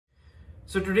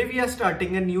So today we are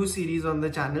starting a new series on the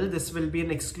channel. This will be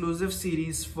an exclusive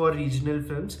series for regional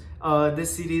films.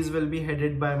 This series will be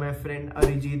headed by my friend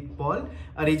Arijit Paul.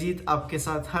 Arijit आपके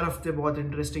साथ हर हफ्ते बहुत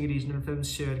interesting regional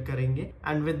films share करेंगे.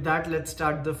 And with that, let's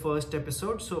start the first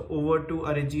episode. So over to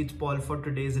Arijit Paul for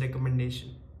today's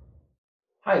recommendation.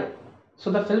 Hi.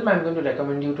 So the film I'm going to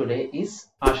recommend you today is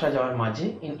Asha Jawar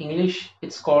Majhe. In English,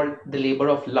 it's called The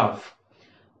Labor of Love.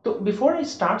 तो before I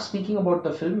start speaking about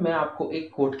the film मैं आपको एक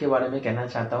coat के बारे में कहना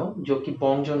चाहता हूँ जो कि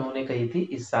बॉन्ग जोन ने कही थी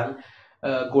इस साल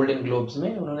गोल्डन ग्लोब्स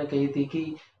में. उन्होंने कही थी कि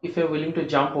if you are willing to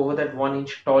jump over that 1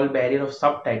 inch toll barrier of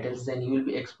subtitles then you will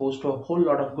be exposed to a whole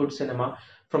lot of good cinema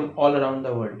from all around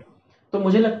the world. तो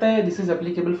मुझे लगता है this is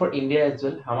applicable for India as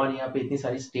well. हमारे यहाँ पे इतनी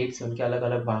सारी states हैं, उनकी अलग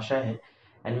अलग भाषा है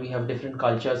and we have different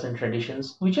cultures and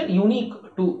traditions which are unique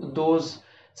to those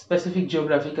specific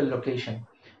geographical location.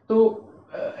 तो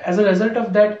as a result of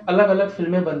that अलग अलग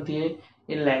फिल्में बनती है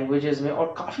इन लैंग्वेजेस में और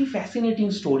काफी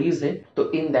फैसिनेटिंग स्टोरीज है. तो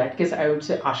in that case I would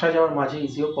say आशा जवार माझे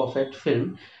इज योर परफेक्ट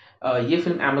फिल्म. ये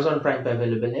फिल्म Amazon प्राइम पे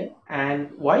अवेलेबल है and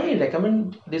why I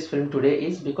recommend this film today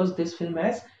is because this film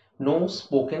has no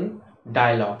spoken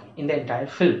dialogue in the entire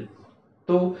film.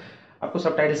 तो आपको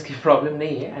subtitles की problem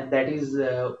नहीं है and that is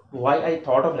why I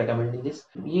thought of recommending this.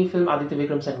 ये film Aditya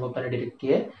Vikram Sengupta ने direct की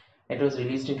है. It was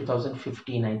released in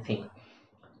 2015 I think.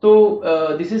 तो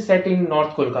this is set in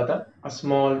north Kolkata, a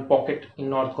small pocket in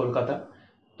north Kolkata.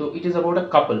 तो it is about a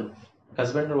couple,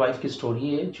 husband और wife की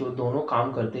story है जो दोनों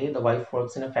काम करते हैं. The wife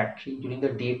works in a factory during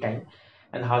the day time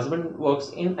and husband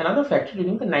works in another factory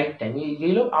during the night time.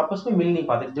 ये लोग आपस में मिल नहीं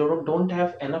पाते, they don't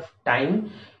have enough time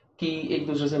कि एक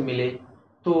दूसरे से मिले.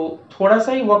 तो थोड़ा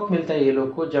सा ही वक्त मिलता है ये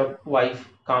लोग को जब वाइफ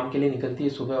काम के लिए निकलती है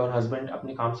सुबह और हस्बैंड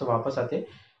अपने काम से वापस आते हैं.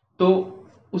 तो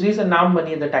उसी से नाम बनी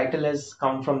है. The title has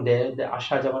come from there, the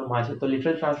आशा जवार माझे. तो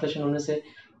लिटरल ट्रांसलेशन होने से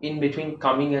in between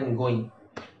coming and going.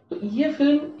 तो ये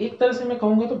फिल्म एक तरह से मैं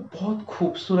कहूँगा तो बहुत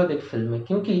खूबसूरत एक फिल्म है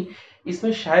क्योंकि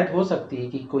इसमें शायद हो सकती है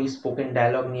कि कोई स्पोकन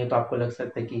डायलॉग नहीं है तो आपको लग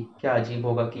सकता है कि क्या अजीब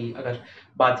होगा कि अगर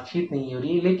बातचीत नहीं हो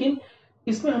रही है, लेकिन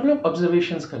इसमें हम लोग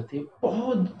ऑब्जर्वेशंस करते हैं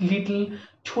बहुत लिटिल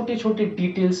छोटे छोटे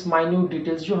डिटेल्स, माइन्यूट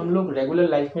डिटेल्स जो हम लोग रेगुलर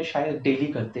लाइफ में शायद डेली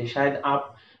करते हैं. शायद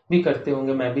आप भी करते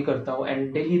होंगे, मैं भी करता हूँ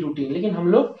एंड डेली रूटीन, लेकिन हम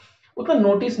लोग उतना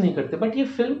नोटिस नहीं करते. बट ये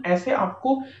फिल्म ऐसे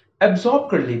आपको एब्जॉर्ब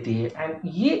कर लेती है एंड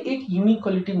ये एक यूनिक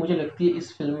क्वालिटी मुझे लगती है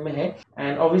इस फिल्म में है.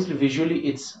 And obviously visually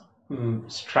it's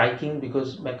striking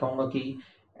because मैं कहूँगा कि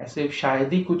ऐसे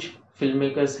शायद ही कुछ फिल्म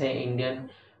मेकर्स हैं इंडियन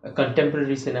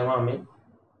कंटेम्प्रेरी सिनेमा में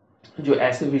जो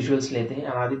ऐसे विजुअल्स लेते हैं.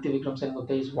 Aditya Vikram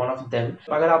Sengupta is one of them.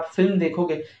 अगर आप फिल्म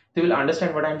देखोगे तो will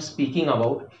understand what I am speaking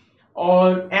about.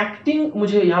 और एक्टिंग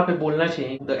मुझे यहाँ पे बोलना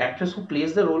चाहिए. The actress who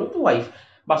plays the role of the wife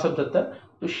Basava Dutta,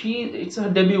 so it's her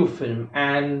debut film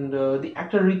and the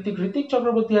actor Ritik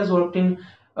Chakraborty has worked in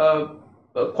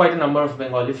quite a number of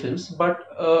Bengali films, but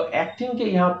acting के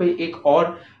यहाँ पे एक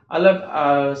और अलग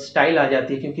स्टाइल आ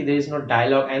जाती है क्योंकि there is no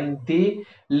dialogue and they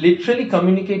literally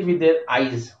communicate with their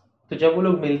eyes. तो जब वो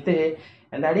लोग मिलते हैं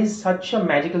and that is such a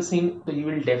magical scene, so you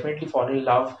will definitely fall in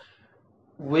love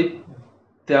with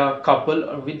the couple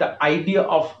or with the idea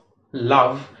of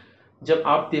love. जब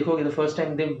आप देखोगे the first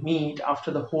time they meet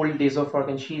after the whole days of work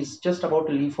and she is just about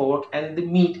to leave for work and they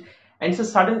meet and it's a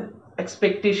sudden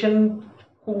expectation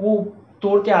वो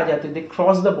तोड़ के आ जाते हैं. they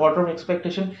cross the border of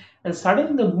expectation and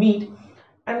suddenly they meet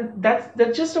and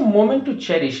that's just a moment to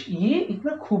cherish. ये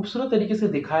इतना खूबसूरत तरीके से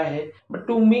दिखाया है. but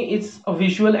to me it's a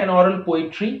visual and oral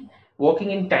poetry working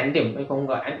in tandem मैं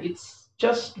कहूँगा and it's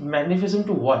just magnificent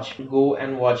to watch. go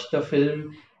and watch the film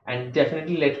and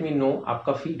definitely let me know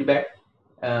आपका feedback,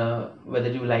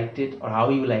 whether you liked it or how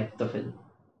you liked the film.